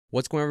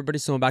What's going on, everybody?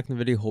 So I'm back in the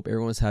video. Hope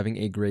everyone's having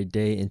a great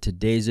day. In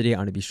today's video, I'm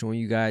going to be showing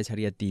you guys how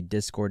to get the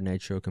Discord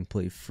Nitro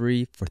completely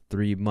free for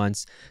 3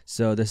 months.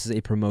 So this is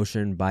a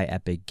promotion by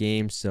Epic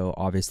Games. So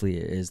obviously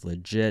it is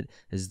legit.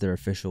 This is their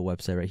official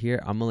website right here.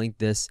 I'm going to link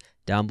this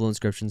down below in the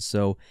description.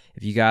 So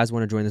if you guys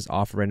want to join this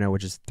offer right now,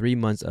 which is 3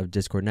 months of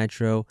Discord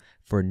Nitro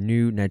for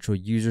new Nitro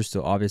users.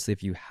 So obviously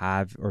if you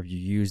have or if you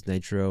use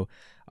Nitro,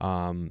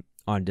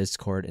 on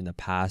Discord in the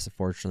past,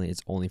 unfortunately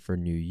it's only for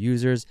new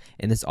users,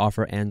 and this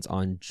offer ends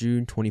on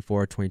June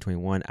 24,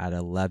 2021 at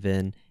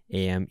 11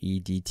 a.m.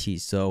 EDT.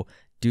 So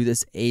do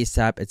this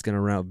ASAP. It's going to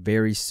run out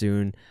very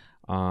soon.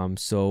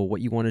 So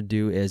what you want to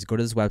do is go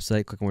to this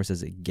website, click on where it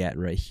says get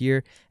right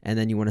here, and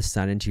then you want to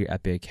sign into your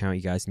Epic account.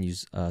 You guys can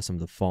use some of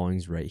the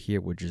followings right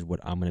here, which is what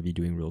I'm going to be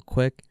doing real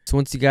quick. So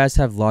once you guys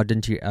have logged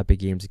into your Epic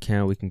Games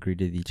account, we can agree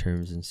to the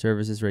terms and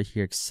services right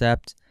here,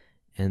 accept.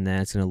 And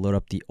then it's going to load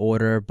up the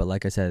order. But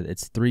like I said,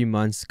 it's 3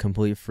 months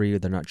completely free.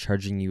 They're not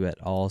charging you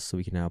at all. So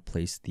we can now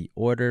place the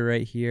order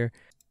right here.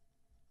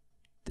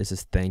 This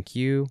is thank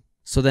you.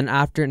 So then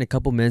after, in a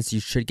couple minutes, you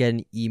should get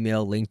an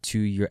email linked to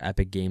your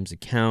Epic Games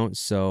account.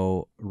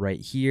 So right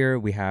here,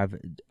 we have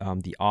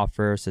the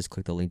offer. It says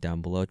click the link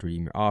down below to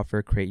redeem your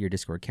offer, create your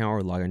Discord account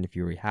or log in if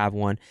you already have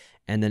one.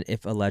 And then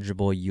if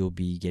eligible, you'll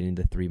be getting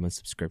the 3-month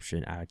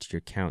subscription added to your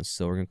account.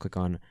 So we're going to click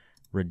on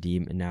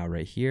redeem now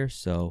right here.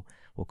 So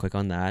we'll click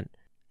on that.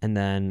 And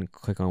then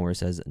click on where it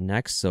says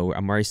next. So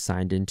I'm already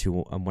signed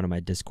into one of my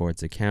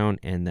Discord's account,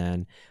 and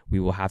then we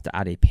will have to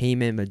add a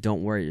payment, but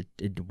don't worry,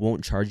 it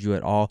won't charge you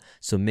at all.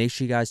 So make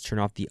sure you guys turn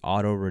off the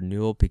auto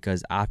renewal,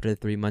 because after the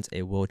 3 months,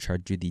 it will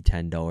charge you the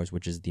 $10,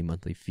 which is the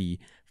monthly fee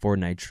for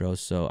Nitro.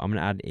 So I'm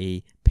gonna add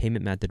a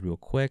payment method real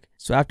quick.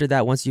 So after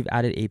that, once you've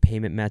added a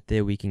payment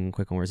method, we can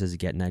click on where it says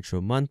get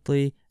Nitro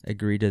monthly,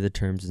 agree to the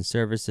terms and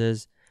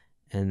services,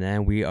 and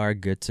then we are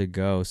good to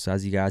go. So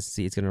as you guys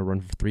see, it's gonna run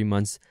for 3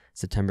 months,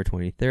 September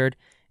 23rd,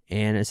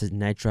 and it says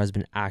Nitro has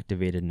been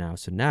activated now.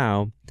 So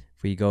now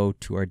if we go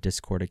to our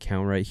Discord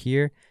account right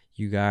here,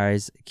 you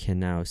guys can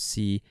now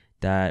see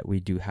that we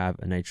do have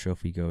a Nitro.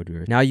 If we go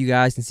to it now, you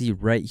guys can see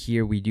right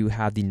here we do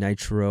have the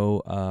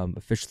Nitro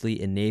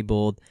officially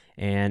enabled.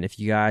 And if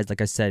you guys,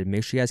 like I said,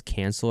 make sure you guys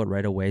cancel it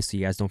right away so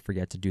you guys don't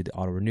forget to do the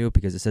auto renew,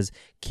 because it says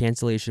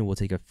cancellation will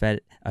take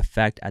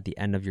effect at the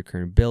end of your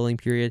current billing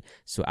period.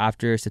 So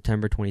after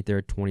September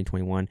 23rd,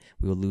 2021,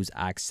 we will lose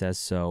access.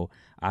 So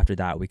after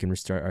that, we can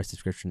restart our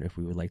subscription if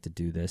we would like to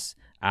do this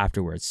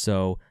afterwards.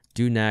 So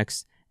do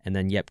next. And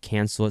then, yep,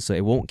 cancel it. So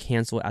it won't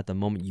cancel at the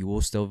moment. You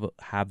will still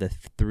have the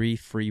 3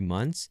 free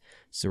months.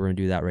 So we're going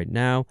to do that right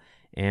now,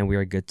 and we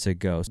are good to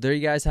go. So there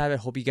you guys have it.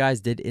 Hope you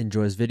guys did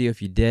enjoy this video. If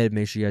you did,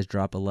 make sure you guys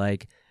drop a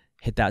like,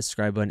 hit that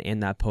subscribe button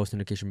and that post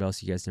notification bell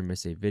so you guys never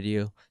miss a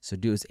video. So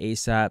do this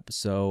ASAP.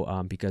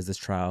 So because this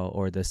trial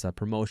or this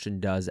promotion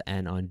does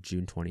end on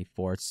June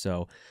 24th.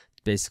 So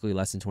basically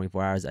less than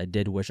 24 hours. I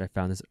did wish I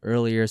found this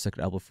earlier so I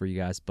could upload for you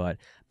guys, but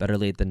better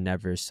late than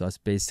never. So that's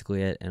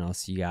basically it, and I'll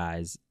see you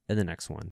guys in the next one.